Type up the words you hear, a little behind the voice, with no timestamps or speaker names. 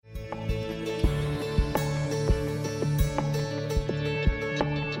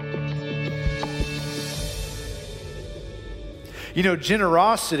You know,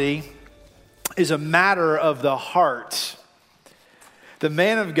 generosity is a matter of the heart. The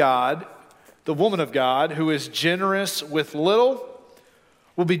man of God, the woman of God who is generous with little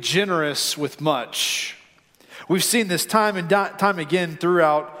will be generous with much. We've seen this time and time again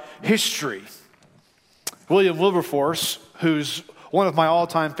throughout history. William Wilberforce, who's one of my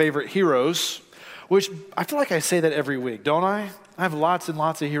all-time favorite heroes, which I feel like I say that every week, don't I? I have lots and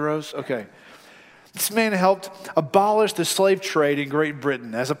lots of heroes. Okay. This man helped abolish the slave trade in Great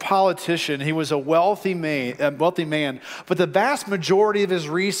Britain. As a politician, he was a wealthy man, but the vast majority of his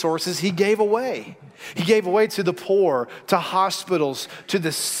resources he gave away. He gave away to the poor, to hospitals, to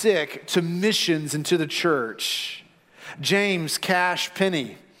the sick, to missions, and to the church. James Cash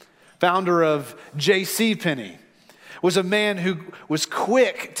Penney, founder of J.C. Penney, was a man who was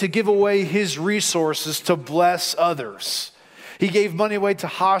quick to give away his resources to bless others. He gave money away to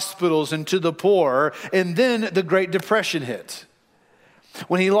hospitals and to the poor, and then the Great Depression hit.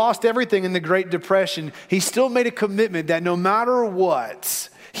 When he lost everything in the Great Depression, he still made a commitment that no matter what,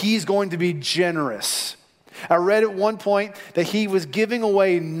 he's going to be generous. I read at one point that he was giving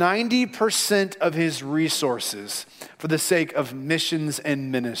away 90% of his resources for the sake of missions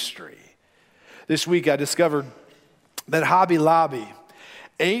and ministry. This week I discovered that Hobby Lobby,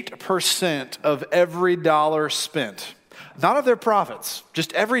 8% of every dollar spent, not of their profits,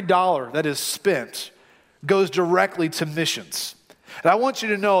 just every dollar that is spent goes directly to missions. And I want you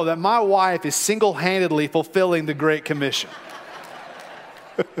to know that my wife is single-handedly fulfilling the Great Commission.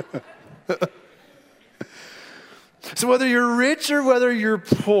 So whether you're rich or whether you're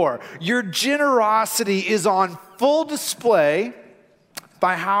poor, your generosity is on full display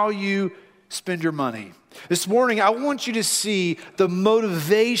by how you spend your money. This morning, I want you to see the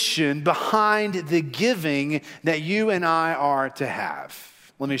motivation behind the giving that you and I are to have.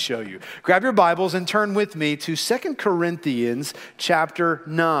 Let me show you. Grab your Bibles and turn with me to 2 Corinthians chapter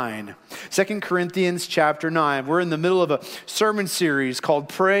 9. 2 Corinthians chapter 9. We're in the middle of a sermon series called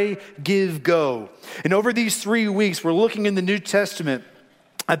Pray, Give, Go. And over these 3 weeks, we're looking in the New Testament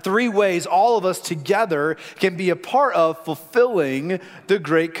at 3 ways all of us together can be a part of fulfilling the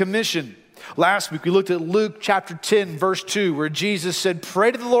Great Commission. Last week, we looked at Luke chapter 10, verse 2, where Jesus said,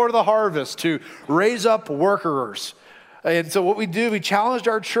 pray to the Lord of the harvest to raise up workers. And so what we do, we challenged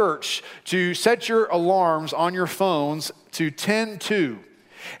our church to set your alarms on your phones to 10:2.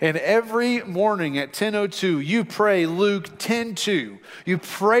 And every morning at 10:02, you pray Luke 10:2. You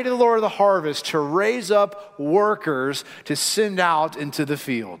pray to the Lord of the harvest to raise up workers to send out into the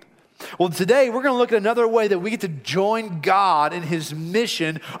field. Well, today we're going to look at another way that we get to join God in his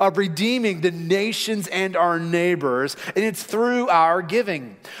mission of redeeming the nations and our neighbors, and it's through our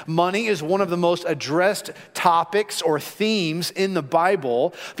giving. Money is one of the most addressed topics or themes in the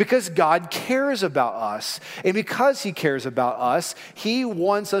Bible because God cares about us. And because he cares about us, he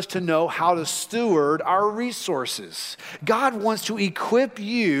wants us to know how to steward our resources. God wants to equip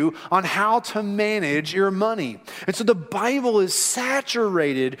you on how to manage your money. And so the Bible is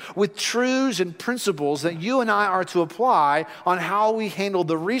saturated with truths and principles that you and I are to apply on how we handle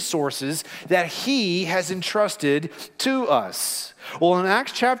the resources that he has entrusted to us. Well, in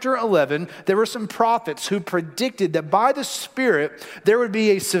Acts chapter 11, there were some prophets who predicted that by the Spirit, there would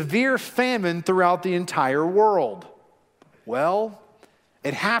be a severe famine throughout the entire world. Well,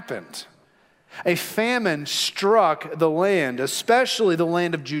 it happened. A famine struck the land, especially the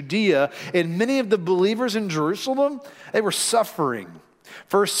land of Judea, and many of the believers in Jerusalem, they were suffering.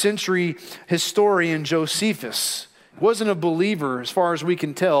 First century historian Josephus wasn't a believer as far as we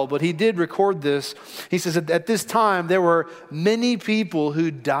can tell, but he did record this. He says that at this time there were many people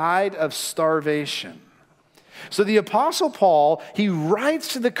who died of starvation. So the Apostle Paul, he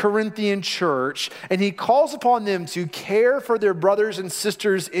writes to the Corinthian church and he calls upon them to care for their brothers and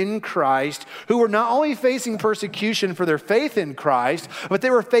sisters in Christ who were not only facing persecution for their faith in Christ, but they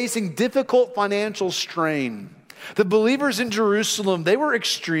were facing difficult financial strain. The believers in Jerusalem, they were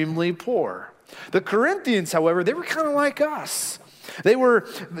extremely poor. The Corinthians, however, they were kind of like us. They were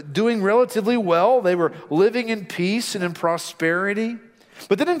doing relatively well. They were living in peace and in prosperity.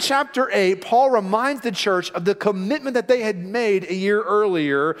 But then in chapter 8, Paul reminds the church of the commitment that they had made a year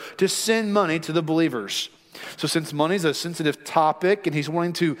earlier to send money to the believers. So since money is a sensitive topic and he's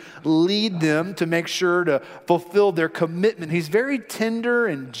wanting to lead them to make sure to fulfill their commitment, he's very tender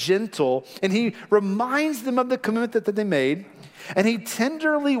and gentle, and he reminds them of the commitment that they made, and he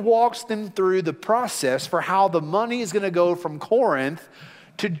tenderly walks them through the process for how the money is going to go from Corinth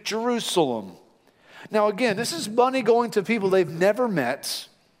to Jerusalem. Now again, this is money going to people they've never met,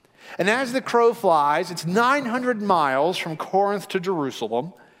 and as the crow flies, it's 900 miles from Corinth to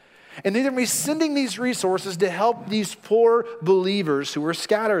Jerusalem. And they're going to be sending these resources to help these poor believers who are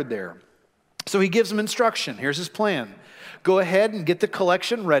scattered there. So he gives them instruction. Here's his plan. Go ahead and get the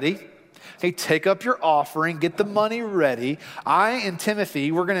collection ready. Okay, take up your offering, get the money ready. I and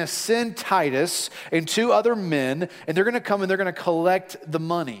Timothy, we're going to send Titus and 2 other men, and they're going to come and they're going to collect the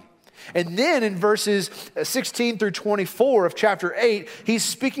money. And then in verses 16 through 24 of chapter 8, he's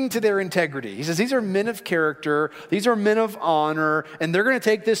speaking to their integrity. He says, these are men of character, these are men of honor, and they're going to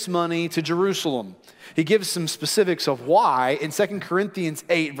take this money to Jerusalem. He gives some specifics of why. In 2 Corinthians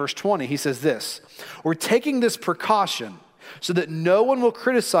 8, verse 20, he says this, we're taking this precaution so that no one will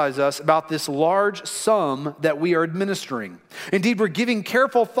criticize us about this large sum that we are administering. Indeed, we're giving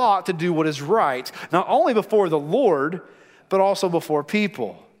careful thought to do what is right, not only before the Lord, but also before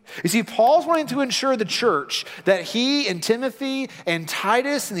people. You see, Paul's wanting to ensure the church that he and Timothy and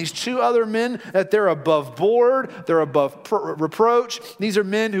Titus and these 2 other men, that they're above board, they're above reproach. These are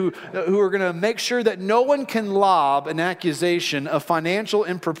men who are going to make sure that no one can lob an accusation of financial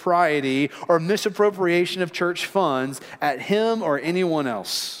impropriety or misappropriation of church funds at him or anyone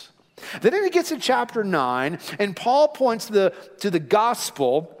else. Then he gets to chapter 9, and Paul points to the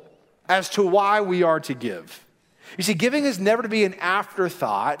gospel as to why we are to give. You see, giving is never to be an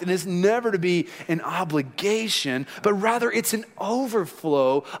afterthought and is never to be an obligation, but rather it's an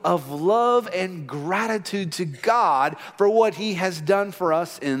overflow of love and gratitude to God for what he has done for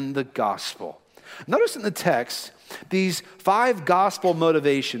us in the gospel. Notice in the text these 5 gospel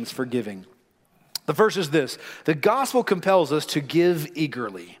motivations for giving. The first is this: the gospel compels us to give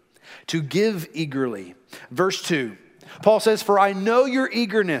eagerly. To give eagerly. Verse 2. Paul says, for I know your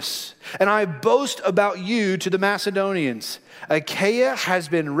eagerness, and I boast about you to the Macedonians. Achaia has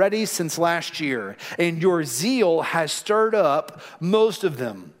been ready since last year, and your zeal has stirred up most of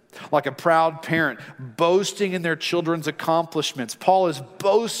them. Like a proud parent boasting in their children's accomplishments, Paul is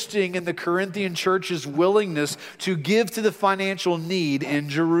boasting in the Corinthian church's willingness to give to the financial need in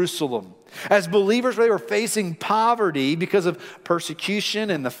Jerusalem. As believers, they were facing poverty because of persecution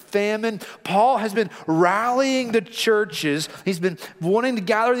and the famine. Paul has been rallying the churches. He's been wanting to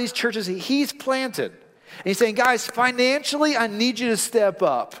gather these churches he's planted. And he's saying, guys, financially, I need you to step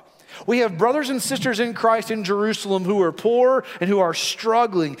up. We have brothers and sisters in Christ in Jerusalem who are poor and who are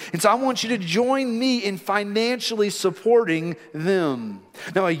struggling. And so I want you to join me in financially supporting them.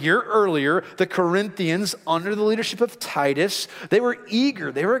 Now, a year earlier, the Corinthians, under the leadership of Titus, they were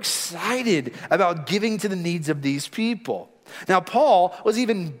eager, they were excited about giving to the needs of these people. Now, Paul was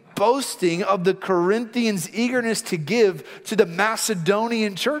even boasting of the Corinthians' eagerness to give to the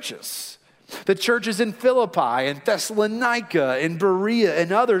Macedonian churches. The churches in Philippi and Thessalonica and Berea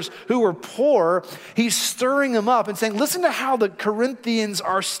and others who were poor, he's stirring them up and saying, listen to how the Corinthians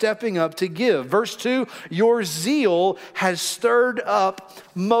are stepping up to give. Verse 2, your zeal has stirred up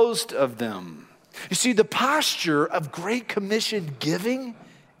most of them. You see, the posture of Great Commission giving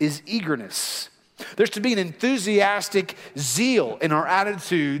is eagerness. There's to be an enthusiastic zeal in our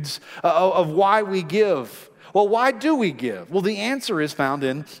attitudes of why we give. Well, why do we give? Well, the answer is found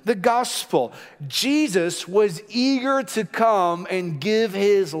in the gospel. Jesus was eager to come and give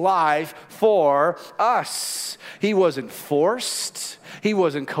his life for us. He wasn't forced. He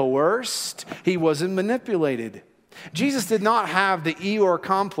wasn't coerced. He wasn't manipulated. Jesus did not have the Eeyore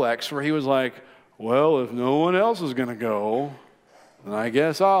complex where he was like, well, if no one else is going to go, then I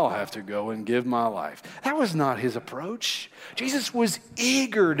guess I'll have to go and give my life. That was not his approach. Jesus was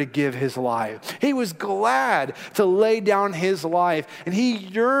eager to give his life. He was glad to lay down his life, and he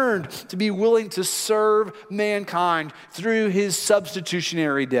yearned to be willing to serve mankind through his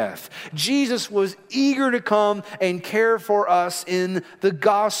substitutionary death. Jesus was eager to come and care for us in the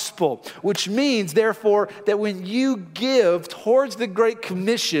gospel, which means, therefore, that when you give towards the Great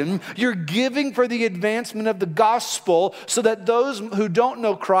Commission, you're giving for the advancement of the gospel so that those who don't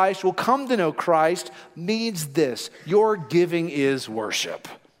know Christ will come to know Christ. Means this: your giving is worship.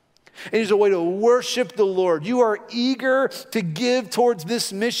 It is a way to worship the Lord. You are eager to give towards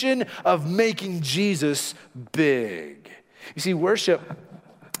this mission of making Jesus big. You see, worship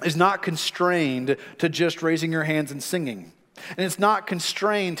is not constrained to just raising your hands and singing. And it's not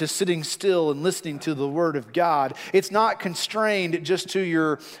constrained to sitting still and listening to the word of God. It's not constrained just to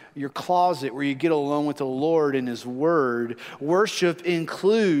your closet where you get alone with the Lord and his word. Worship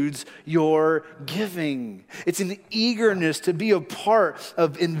includes your giving. It's an eagerness to be a part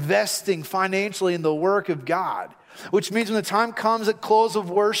of investing financially in the work of God, which means when the time comes at close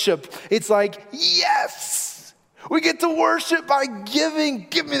of worship, it's like, yes, we get to worship by giving.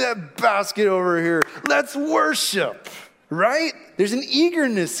 Give me that basket over here. Let's worship. Right? There's an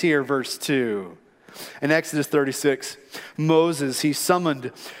eagerness here, verse 2. In Exodus 36, Moses, he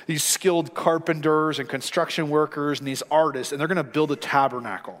summoned these skilled carpenters and construction workers and these artists, and they're going to build a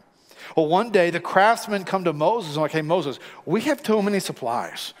tabernacle. Well, one day the craftsmen come to Moses and like, hey, Moses, we have too many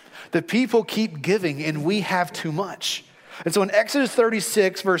supplies. The people keep giving and we have too much. And so in Exodus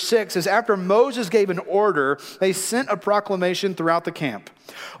 36, verse 6 says, after Moses gave an order, they sent a proclamation throughout the camp.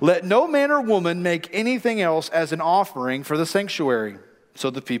 Let no man or woman make anything else as an offering for the sanctuary. So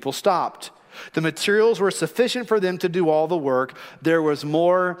the people stopped. The materials were sufficient for them to do all the work. There was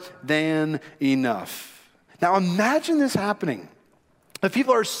more than enough. Now imagine this happening. The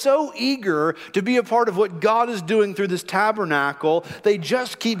people are so eager to be a part of what God is doing through this tabernacle, they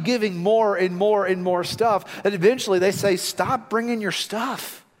just keep giving more and more and more stuff. And eventually they say, stop bringing your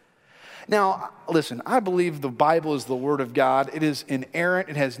stuff. Now, listen, I believe the Bible is the Word of God. It is inerrant.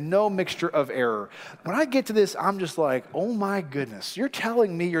 It has no mixture of error. When I get to this, I'm just like, oh my goodness, you're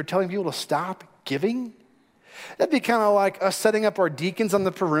telling people to stop giving? That'd be kind of like us setting up our deacons on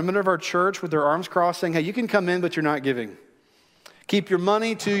the perimeter of our church with their arms crossed saying, hey, you can come in, but you're not giving. Keep your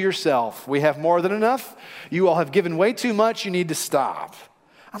money to yourself. We have more than enough. You all have given way too much. You need to stop.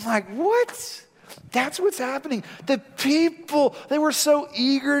 I'm like, what? That's what's happening. The people, they were so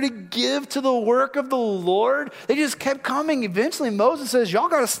eager to give to the work of the Lord. They just kept coming. Eventually, Moses says, y'all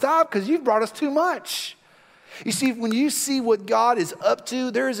got to stop because you've brought us too much. You see, when you see what God is up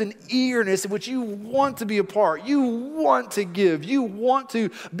to, there is an eagerness in which you want to be a part. You want to give. You want to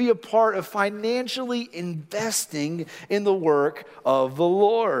be a part of financially investing in the work of the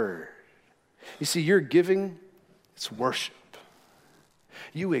Lord. You see, your giving, it's worship.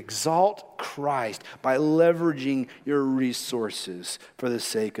 You exalt Christ by leveraging your resources for the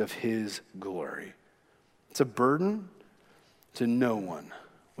sake of his glory. It's a burden to no one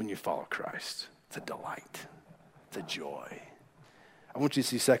when you follow Christ. It's a delight. It's a joy. I want you to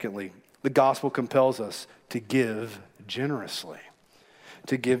see, secondly, the gospel compels us to give generously.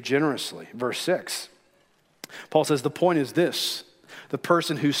 To give generously. Verse 6, Paul says, the point is this: the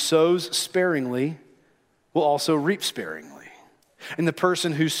person who sows sparingly will also reap sparingly. And the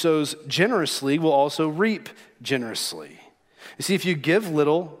person who sows generously will also reap generously. You see, if you give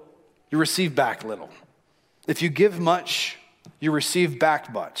little, you receive back little. If you give much, you receive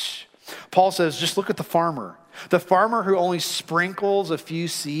back much. Paul says, just look at the farmer. The farmer who only sprinkles a few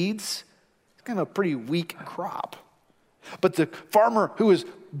seeds, it's kind of a pretty weak crop. But the farmer who is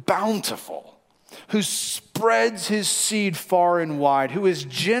bountiful, who spreads his seed far and wide, who is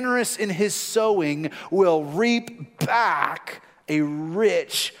generous in his sowing, will reap back a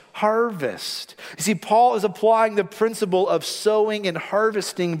rich harvest. You see, Paul is applying the principle of sowing and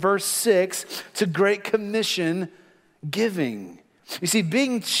harvesting, verse 6, to Great Commission giving. You see,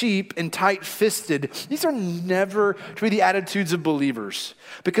 being cheap and tight-fisted, these are never to be the attitudes of believers,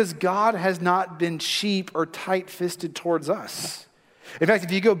 because God has not been cheap or tight-fisted towards us. In fact,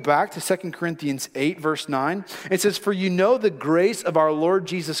 if you go back to 2 Corinthians 8, verse 9, it says, for you know the grace of our Lord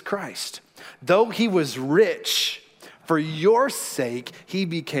Jesus Christ. Though he was rich, for your sake he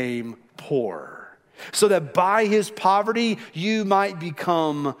became poor, so that by his poverty you might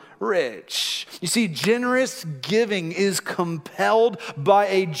become rich. You see, generous giving is compelled by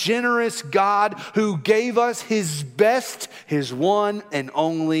a generous God who gave us his best, his one and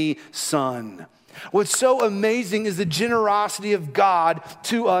only Son. What's so amazing is the generosity of God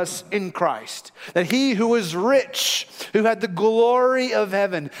to us in Christ. That he who was rich, who had the glory of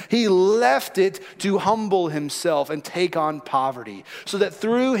heaven, he left it to humble himself and take on poverty. So that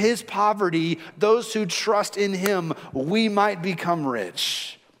through his poverty, those who trust in him, we might become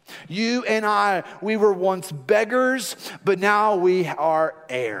rich. You and I, we were once beggars, but now we are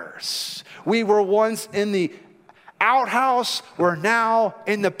heirs. We were once in the outhouse, we're now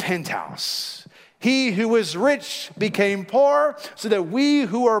in the penthouse. He who was rich became poor so that we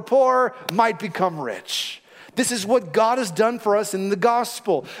who are poor might become rich. This is what God has done for us in the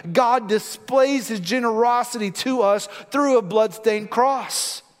gospel. God displays his generosity to us through a bloodstained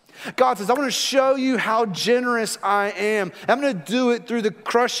cross. God says, I want to show you how generous I am. I'm going to do it through the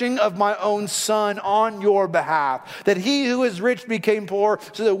crushing of my own Son on your behalf. That he who is rich became poor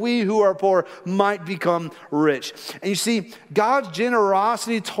so that we who are poor might become rich. And you see, God's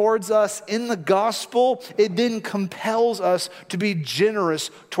generosity towards us in the gospel, it then compels us to be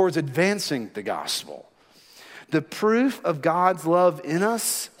generous towards advancing the gospel. The proof of God's love in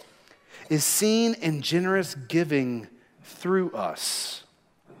us is seen in generous giving through us.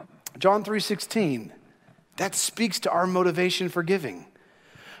 John 3:16, that speaks to our motivation for giving.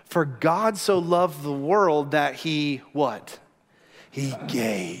 For God so loved the world that he, what? He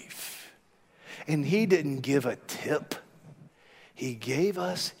gave. And he didn't give a tip. He gave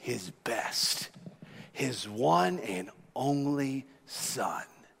us his best. his one and only Son.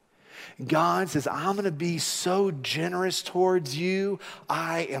 God says, I'm going to be so generous towards you,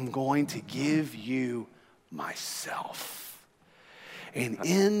 I am going to give you myself. And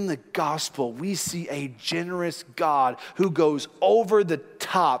in the gospel, we see a generous God who goes over the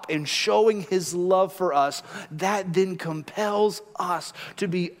top in showing his love for us. That then compels us to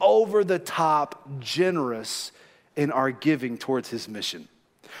be over the top generous in our giving towards his mission.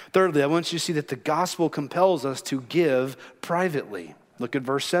 Thirdly, I want you to see that the gospel compels us to give privately. Look at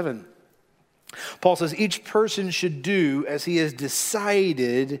verse 7. Paul says, each person should do as he has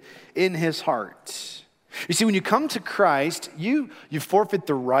decided in his heart. You see, when you come to Christ, you forfeit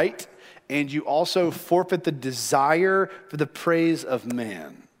the right, and you also forfeit the desire for the praise of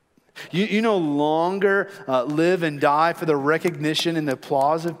man. You no longer live and die for the recognition and the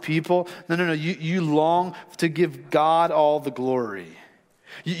applause of people. No. You long to give God all the glory.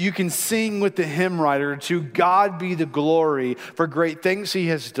 You can sing with the hymn writer, to God be the glory for great things he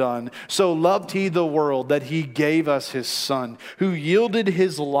has done. So loved he the world that he gave us his Son, who yielded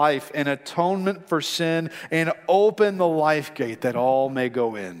his life in atonement for sin and opened the life gate that all may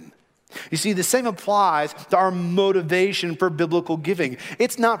go in. You see, the same applies to our motivation for biblical giving.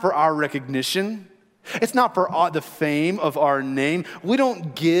 It's not for our recognition. It's not for the fame of our name. We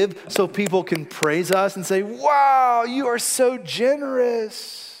don't give so people can praise us and say, wow, you are so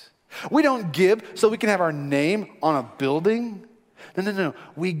generous. We don't give so we can have our name on a building. No.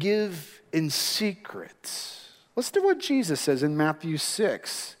 We give in secret. Listen to what Jesus says in Matthew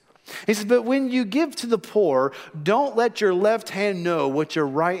 6. He says, but when you give to the poor, don't let your left hand know what your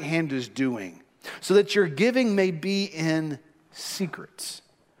right hand is doing, so that your giving may be in secret.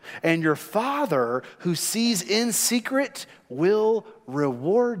 And your Father who sees in secret will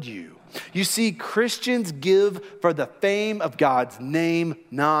reward you. You see, Christians give for the fame of God's name,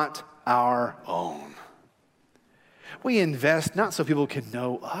 not our own. We invest not so people can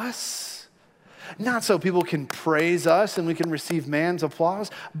know us, not so people can praise us and we can receive man's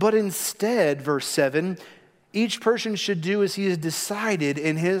applause, but instead, verse 7, each person should do as he has decided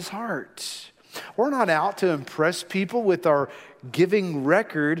in his heart. We're not out to impress people with our giving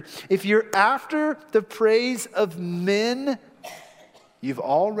record. If you're after the praise of men, you've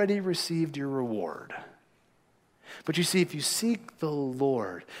already received your reward. But you see, if you seek the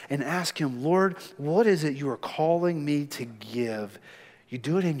Lord and ask him, Lord, what is it you are calling me to give? You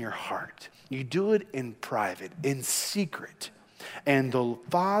do it in your heart. You do it in private, in secret. And the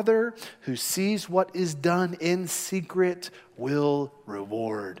Father who sees what is done in secret will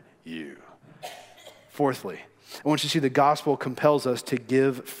reward you. Fourthly, I want you to see the gospel compels us to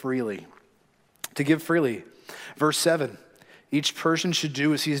give freely. To give freely. Verse 7, each person should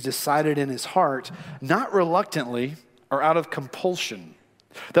do as he has decided in his heart, not reluctantly or out of compulsion.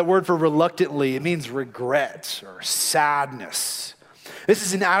 That word for reluctantly, it means regret or sadness. This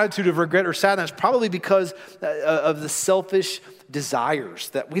is an attitude of regret or sadness, probably because of the selfish desires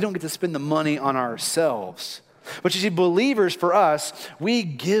that we don't get to spend the money on ourselves. But you see, believers, for us, we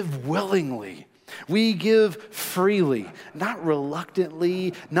give willingly. We give freely, not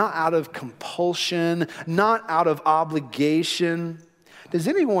reluctantly, not out of compulsion, not out of obligation. Does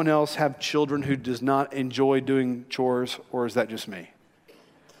anyone else have children who does not enjoy doing chores, or is that just me?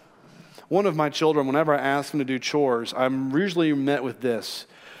 One of my children, whenever I ask him to do chores, I'm usually met with this.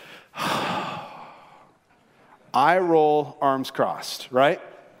 Eye roll, arms crossed, right?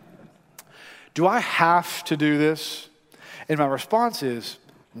 Do I have to do this? And my response is,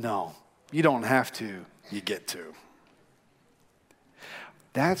 no. You don't have to, you get to.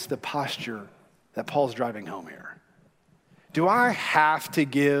 That's the posture that Paul's driving home here. Do I have to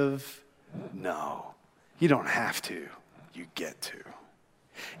give? No. You don't have to, you get to.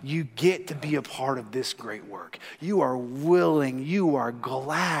 You get to be a part of this great work. You are willing, you are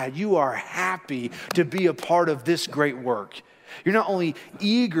glad, you are happy to be a part of this great work. You're not only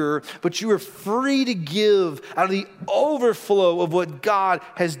eager, but you are free to give out of the overflow of what God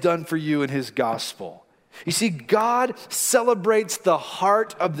has done for you in his gospel. You see, God celebrates the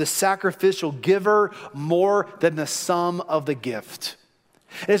heart of the sacrificial giver more than the sum of the gift.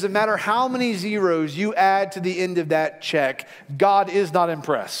 It doesn't matter how many zeros you add to the end of that check, God is not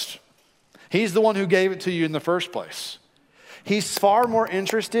impressed. He's the one who gave it to you in the first place. He's far more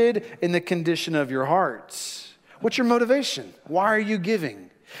interested in the condition of your hearts. What's your motivation? Why are you giving?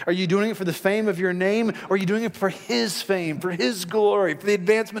 Are you doing it for the fame of your name, or are you doing it for his fame, for his glory, for the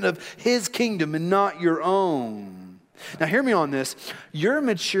advancement of his kingdom and not your own? Now hear me on this. Your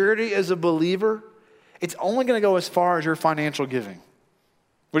maturity as a believer, it's only going to go as far as your financial giving.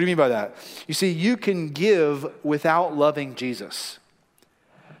 What do you mean by that? You see, you can give without loving Jesus.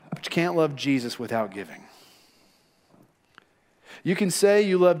 But can't love Jesus without giving. You can say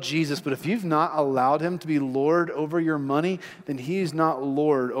you love Jesus, but if you've not allowed him to be Lord over your money, then he's not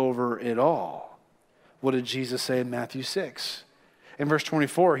Lord over it all. What did Jesus say in Matthew 6? In verse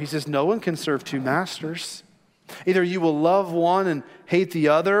 24, he says, no one can serve two masters. Either you will love one and hate the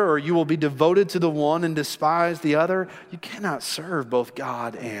other, or you will be devoted to the one and despise the other. You cannot serve both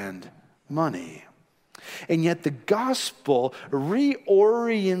God and money. And yet the gospel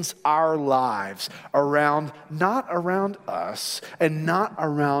reorients our lives around, not around us and not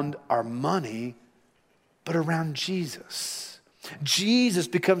around our money, but around Jesus. Jesus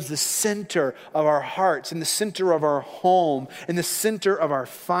becomes the center of our hearts and the center of our home and the center of our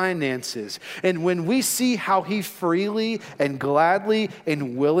finances. And when we see how he freely and gladly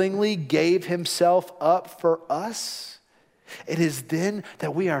and willingly gave himself up for us, it is then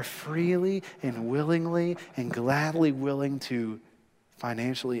that we are freely and willingly and gladly willing to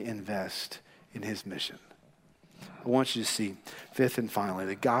financially invest in his mission. I want you to see, fifth and finally,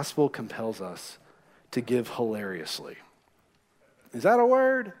 the gospel compels us to give hilariously. Is that a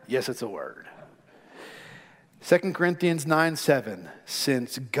word? Yes, it's a word. 2 Corinthians 9:7,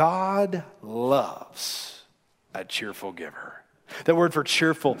 since God loves a cheerful giver. That word for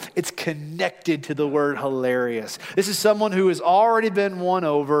cheerful, it's connected to the word hilarious. This is someone who has already been won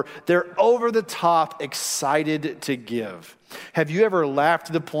over. They're over the top, excited to give. Have you ever laughed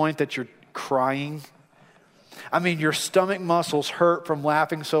to the point that you're crying? I mean, your stomach muscles hurt from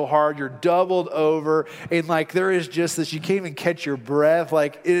laughing so hard. You're doubled over. And like there is just this, you can't even catch your breath.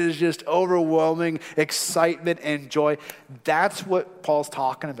 Like it is just overwhelming excitement and joy. That's what Paul's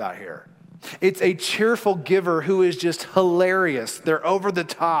talking about here. It's a cheerful giver who is just hilarious. They're over the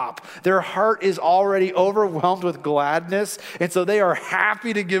top. Their heart is already overwhelmed with gladness. And so they are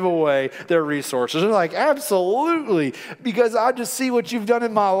happy to give away their resources. They're like, absolutely. Because I just see what you've done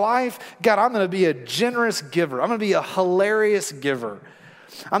in my life. God, I'm going to be a generous giver. I'm going to be a hilarious giver.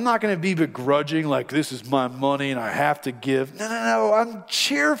 I'm not going to be begrudging like this is my money and I have to give. No. I'm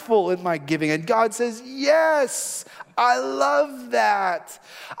cheerful in my giving. And God says, yes, I love that.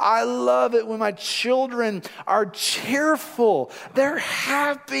 I love it when my children are cheerful. They're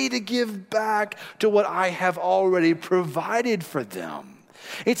happy to give back to what I have already provided for them.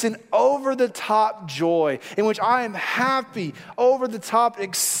 It's an over-the-top joy in which I am happy, over-the-top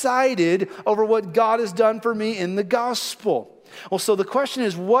excited over what God has done for me in the gospel. Well, so the question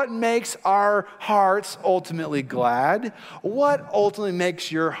is, what makes our hearts ultimately glad? What ultimately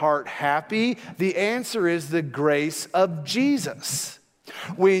makes your heart happy? The answer is the grace of Jesus.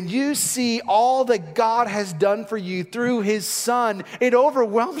 When you see all that God has done for you through his Son, it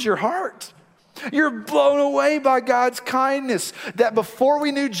overwhelms your heart. You're blown away by God's kindness. That before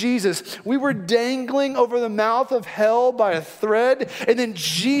we knew Jesus, we were dangling over the mouth of hell by a thread, and then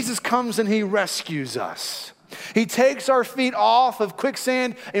Jesus comes and he rescues us. He takes our feet off of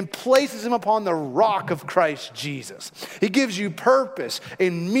quicksand and places them upon the rock of Christ Jesus. He gives you purpose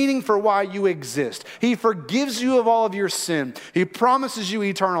and meaning for why you exist. He forgives you of all of your sin. He promises you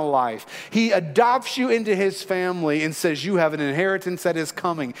eternal life. He adopts you into his family and says you have an inheritance that is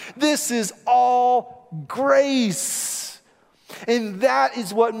coming. This is all grace. And that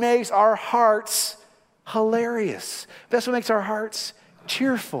is what makes our hearts hilarious. That's what makes our hearts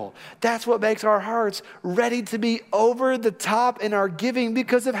cheerful. That's what makes our hearts ready to be over the top in our giving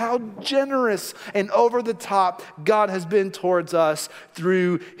because of how generous and over the top God has been towards us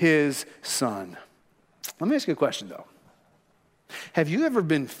through his Son. Let me ask you a question though. Have you ever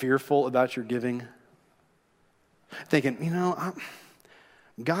been fearful about your giving? Thinking,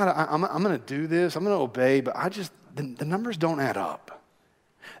 God, I'm going to do this. I'm going to obey, but the numbers don't add up.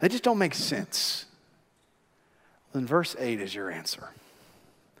 They just don't make sense. Then verse 8 is your answer.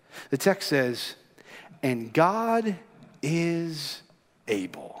 The text says, and God is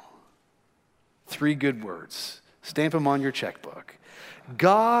able. 3 good words. Stamp them on your checkbook.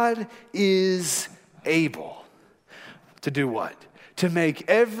 God is able to do what? To make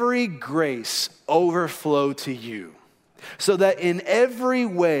every grace overflow to you, so that in every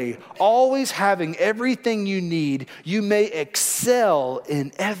way, always having everything you need, you may excel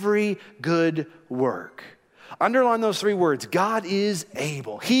in every good work. Underline those 3 words. God is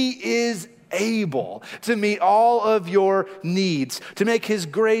able. He is able to meet all of your needs, to make his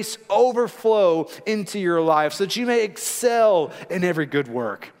grace overflow into your life so that you may excel in every good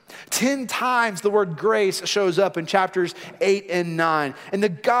work. 10 times the word grace shows up in chapters 8 and 9. And the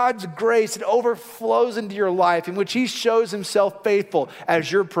God's grace, it overflows into your life in which he shows himself faithful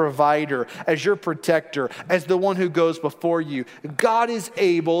as your provider, as your protector, as the one who goes before you. God is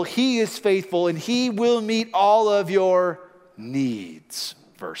able, he is faithful, and he will meet all of your needs.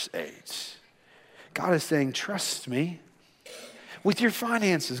 verse 8. God is saying, trust me. With your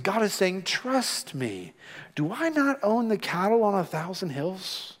finances, God is saying, trust me. Do I not own the cattle on 1,000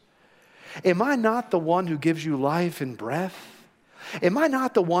 hills? Am I not the one who gives you life and breath? Am I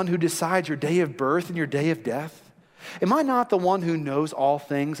not the one who decides your day of birth and your day of death? Am I not the one who knows all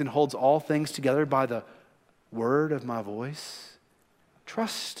things and holds all things together by the word of my voice?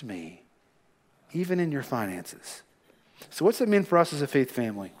 Trust me, even in your finances. So what's that mean for us as a faith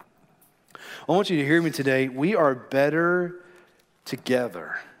family? I want you to hear me today. We are better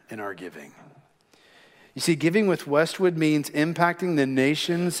together in our giving. You see, giving with Westwood means impacting the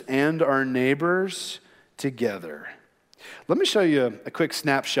nations and our neighbors together. Let me show you a quick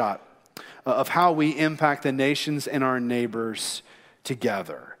snapshot of how we impact the nations and our neighbors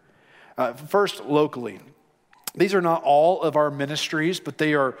together. First, locally. These are not all of our ministries, but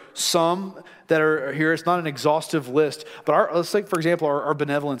they are some that are here. It's not an exhaustive list, but let's take, for example, our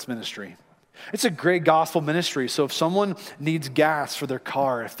benevolence ministry. It's a great gospel ministry. So if someone needs gas for their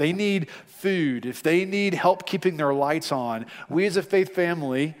car, if they need food, if they need help keeping their lights on, we as a faith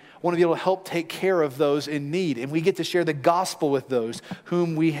family want to be able to help take care of those in need. And we get to share the gospel with those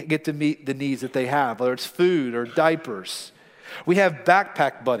whom we get to meet the needs that they have, whether it's food or diapers. We have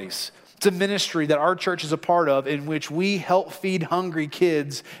backpack buddies. It's a ministry that our church is a part of in which we help feed hungry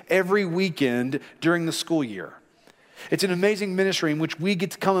kids every weekend during the school year. It's an amazing ministry in which we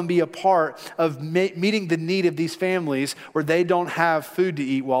get to come and be a part of meeting the need of these families where they don't have food to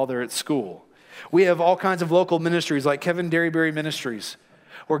eat while they're at school. We have all kinds of local ministries like Kevin Derryberry Ministries,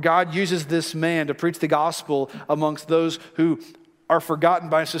 where God uses this man to preach the gospel amongst those who are forgotten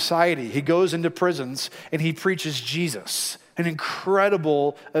by society. He goes into prisons and he preaches Jesus, an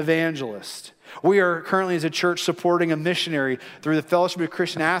incredible evangelist. We are currently as a church supporting a missionary through the Fellowship of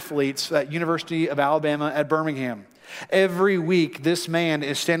Christian Athletes at University of Alabama at Birmingham. Every week, this man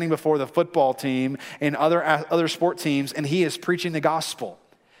is standing before the football team and other sport teams, and he is preaching the gospel.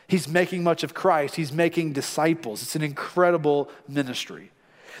 He's making much of Christ. He's making disciples. It's an incredible ministry.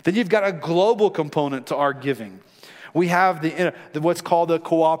 Then you've got a global component to our giving. We have what's called the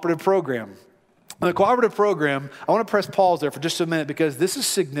cooperative program. The cooperative program, I want to press pause there for just a minute because this is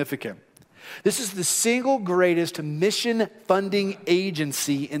significant. This is the single greatest mission funding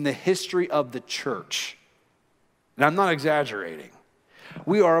agency in the history of the church. And I'm not exaggerating.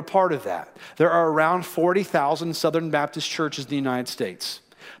 We are a part of that. There are around 40,000 Southern Baptist churches in the United States.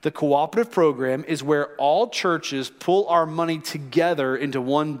 The cooperative program is where all churches pull our money together into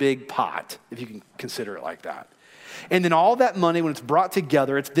one big pot, if you can consider it like that. And then all that money, when it's brought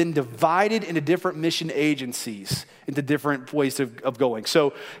together, it's then divided into different mission agencies, into different ways of going.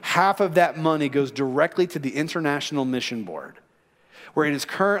 So half of that money goes directly to the International Mission Board, where it is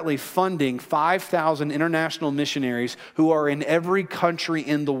currently funding 5,000 international missionaries who are in every country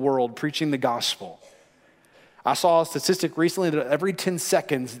in the world preaching the gospel. I saw a statistic recently that every 10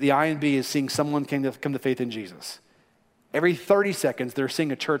 seconds, the INB is seeing someone come to faith in Jesus. Every 30 seconds, they're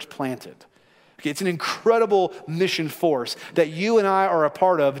seeing a church planted. It's an incredible mission force that you and I are a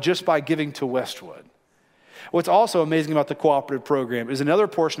part of just by giving to Westwood. What's also amazing about the cooperative program is another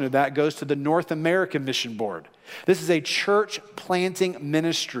portion of that goes to the North American Mission Board. This is a church planting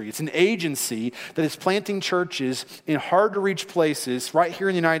ministry. It's an agency that is planting churches in hard-to-reach places right here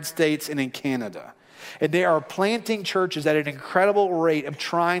in the United States and in Canada. And they are planting churches at an incredible rate of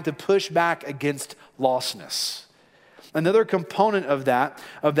trying to push back against lostness. Another component of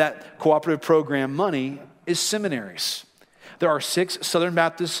that cooperative program money is seminaries. There are 6 Southern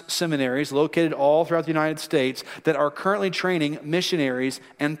Baptist seminaries located all throughout the United States that are currently training missionaries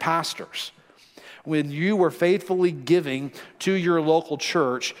and pastors. When you were faithfully giving to your local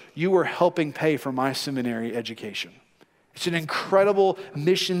church, you were helping pay for my seminary education. It's an incredible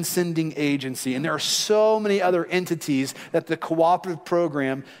mission sending agency, and there are so many other entities that the cooperative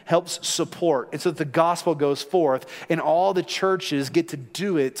program helps support, and so that the gospel goes forth, and all the churches get to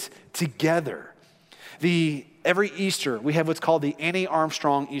do it together. Every Easter, we have what's called the Annie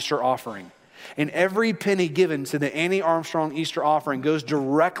Armstrong Easter Offering, and every penny given to the Annie Armstrong Easter Offering goes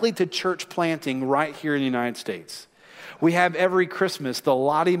directly to church planting right here in the United States. We have every Christmas, the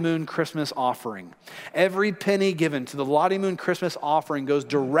Lottie Moon Christmas Offering. Every penny given to the Lottie Moon Christmas Offering goes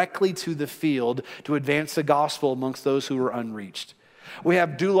directly to the field to advance the gospel amongst those who are unreached. We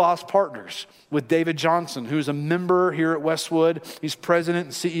have Doulos Partners with David Johnson, who's a member here at Westwood. He's president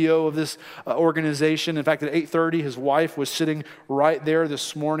and CEO of this organization. In fact, at 8:30, his wife was sitting right there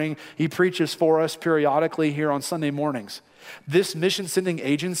this morning. He preaches for us periodically here on Sunday mornings. This mission sending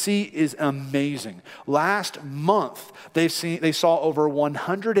agency is amazing. Last month, they saw over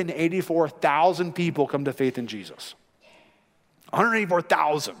 184,000 people come to faith in Jesus.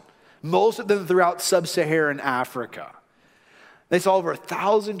 184,000, most of them throughout sub-Saharan Africa. They saw over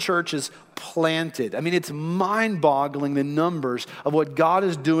 1,000 churches planted. I mean, it's mind-boggling the numbers of what God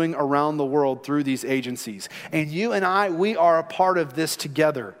is doing around the world through these agencies. And you and I, we are a part of this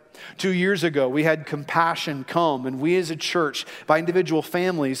together. 2 years ago, we had Compassion come, and we as a church, by individual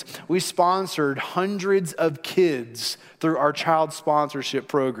families, we sponsored hundreds of kids through our child sponsorship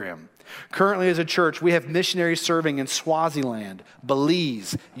program. Currently, as a church, we have missionaries serving in Swaziland,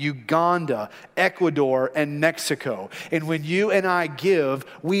 Belize, Uganda, Ecuador, and Mexico. And when you and I give,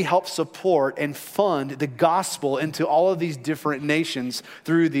 we help support and fund the gospel into all of these different nations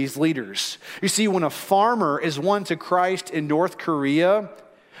through these leaders. You see, when a farmer is won to Christ in North Korea,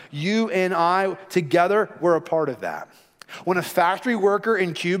 you and I together, we're a part of that. When a factory worker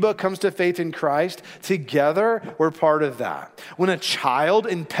in Cuba comes to faith in Christ, together we're part of that. When a child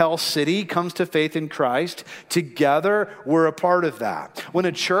in Pell City comes to faith in Christ, together we're a part of that. When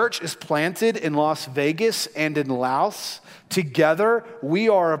a church is planted in Las Vegas and in Laos, together we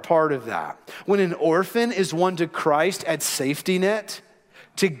are a part of that. When an orphan is won to Christ at Safety Net,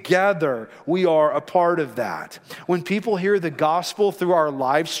 together, we are a part of that. When people hear the gospel through our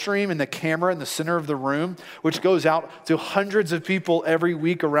live stream and the camera in the center of the room, which goes out to hundreds of people every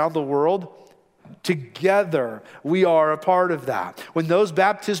week around the world, together, we are a part of that. When those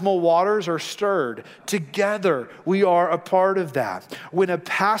baptismal waters are stirred, together, we are a part of that. When a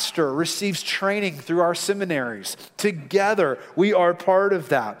pastor receives training through our seminaries, together, we are part of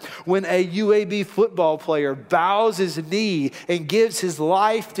that. When a UAB football player bows his knee and gives his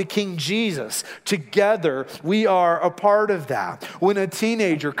life to King Jesus, together, we are a part of that. When a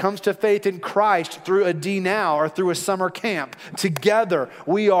teenager comes to faith in Christ through a D-Now or through a summer camp, together,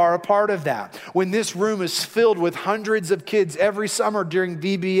 we are a part of that. When this room is filled with hundreds of kids every summer during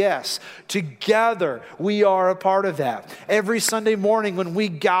VBS, together we are a part of that. Every Sunday morning when we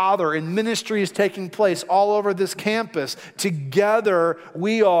gather and ministry is taking place all over this campus, together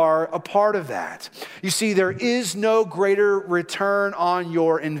we are a part of that. You see, there is no greater return on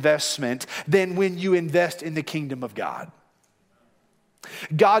your investment than when you invest in the kingdom of God.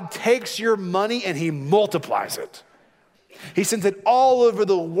 God takes your money and He multiplies it. He sends it all over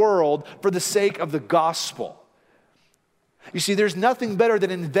the world for the sake of the gospel. You see, there's nothing better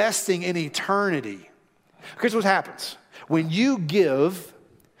than investing in eternity. Here's what happens. When you give,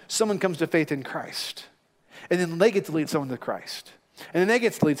 someone comes to faith in Christ. And then they get to lead someone to Christ. And then they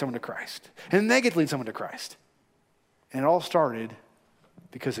get to lead someone to Christ. And then they get to lead someone to Christ. And it all started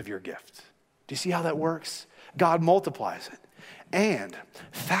because of your gift. Do you see how that works? God multiplies it. And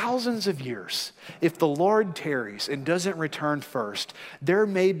thousands of years, if the Lord tarries and doesn't return first, there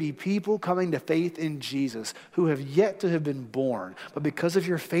may be people coming to faith in Jesus who have yet to have been born. But because of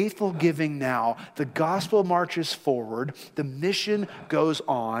your faithful giving now, the gospel marches forward, the mission goes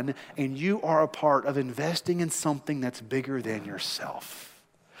on, and you are a part of investing in something that's bigger than yourself.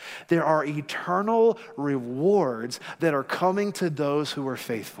 There are eternal rewards that are coming to those who are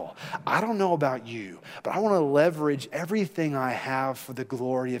faithful. I don't know about you, but I want to leverage everything I have for the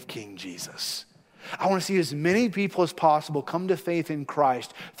glory of King Jesus. I want to see as many people as possible come to faith in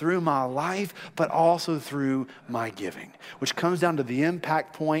Christ through my life, but also through my giving, which comes down to the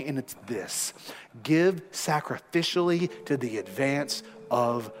impact point, and it's this: give sacrificially to the advance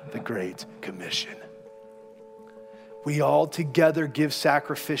of the Great Commission. We all together give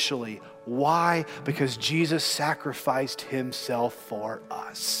sacrificially. Why? Because Jesus sacrificed Himself for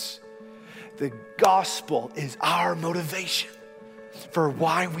us. The gospel is our motivation for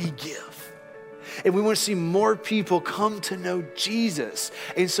why we give. And we want to see more people come to know Jesus.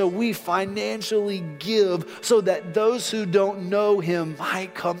 And so we financially give so that those who don't know Him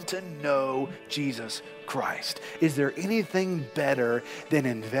might come to know Jesus Christ. Is there anything better than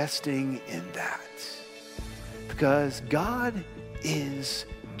investing in that? Because God is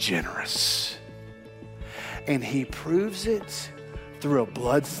generous. And He proves it through a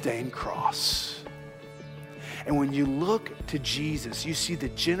blood-stained cross. And when you look to Jesus, you see the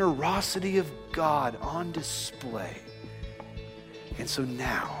generosity of God on display. And so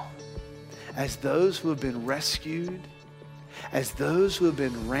now, as those who have been rescued, as those who have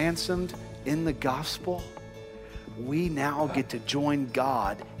been ransomed in the gospel, we now get to join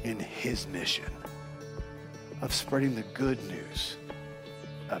God in His mission of spreading the good news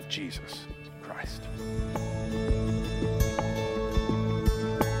of Jesus Christ.